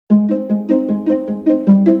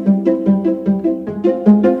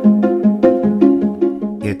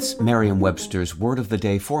Merriam-Webster's Word of the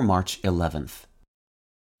Day for March 11th.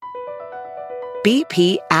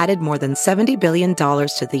 BP added more than $70 billion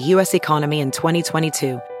to the U.S. economy in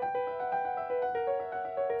 2022.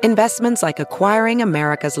 Investments like acquiring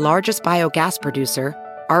America's largest biogas producer,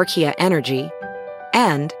 Archaea Energy,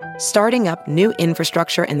 and starting up new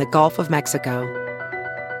infrastructure in the Gulf of Mexico.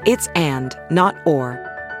 It's and, not or.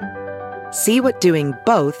 See what doing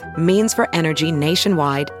both means for energy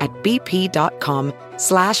nationwide at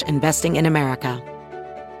bp.com/investing in America.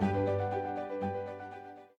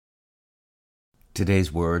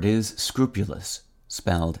 Today's word is scrupulous,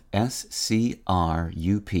 spelled S-C-R-U-P-U-L-O-U-S.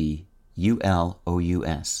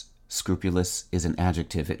 Scrupulous is an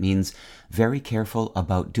adjective. It means very careful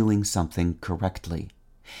about doing something correctly.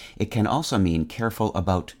 It can also mean careful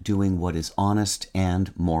about doing what is honest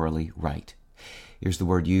and morally right. Here's the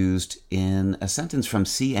word used in a sentence from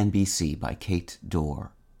CNBC by Kate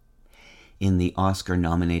Dorr. In the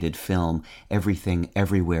Oscar-nominated film Everything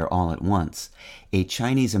Everywhere All at Once, a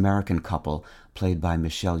Chinese-American couple, played by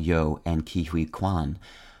Michelle Yeoh and Ke Huy Quan,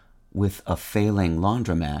 with a failing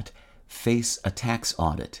laundromat, face a tax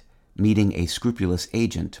audit, meeting a scrupulous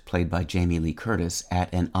agent, played by Jamie Lee Curtis,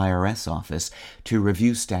 at an IRS office to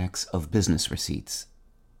review stacks of business receipts.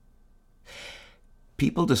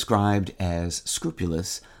 People described as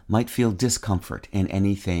scrupulous might feel discomfort in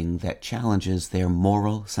anything that challenges their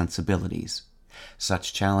moral sensibilities.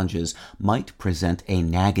 Such challenges might present a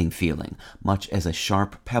nagging feeling, much as a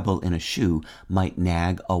sharp pebble in a shoe might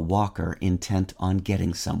nag a walker intent on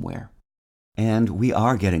getting somewhere. And we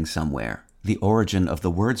are getting somewhere. The origin of the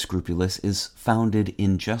word scrupulous is founded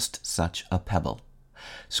in just such a pebble.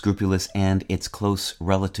 Scrupulous and its close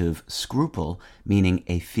relative scruple, meaning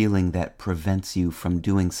a feeling that prevents you from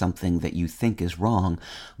doing something that you think is wrong,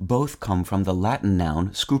 both come from the Latin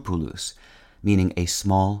noun scrupulus, meaning a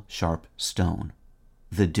small, sharp stone.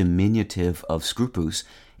 The diminutive of scrupus,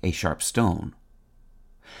 a sharp stone.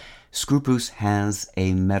 Scrupus has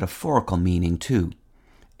a metaphorical meaning too,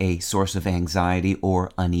 a source of anxiety or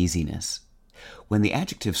uneasiness. When the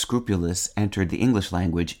adjective scrupulous entered the English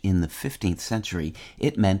language in the 15th century,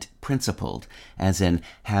 it meant principled, as in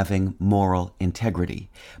having moral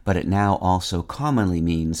integrity, but it now also commonly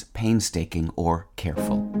means painstaking or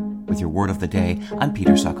careful. With your Word of the Day, I'm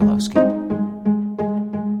Peter Sokolowski.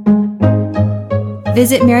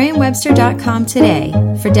 Visit Merriam-Webster.com today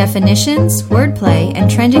for definitions, wordplay,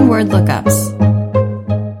 and trending word lookups.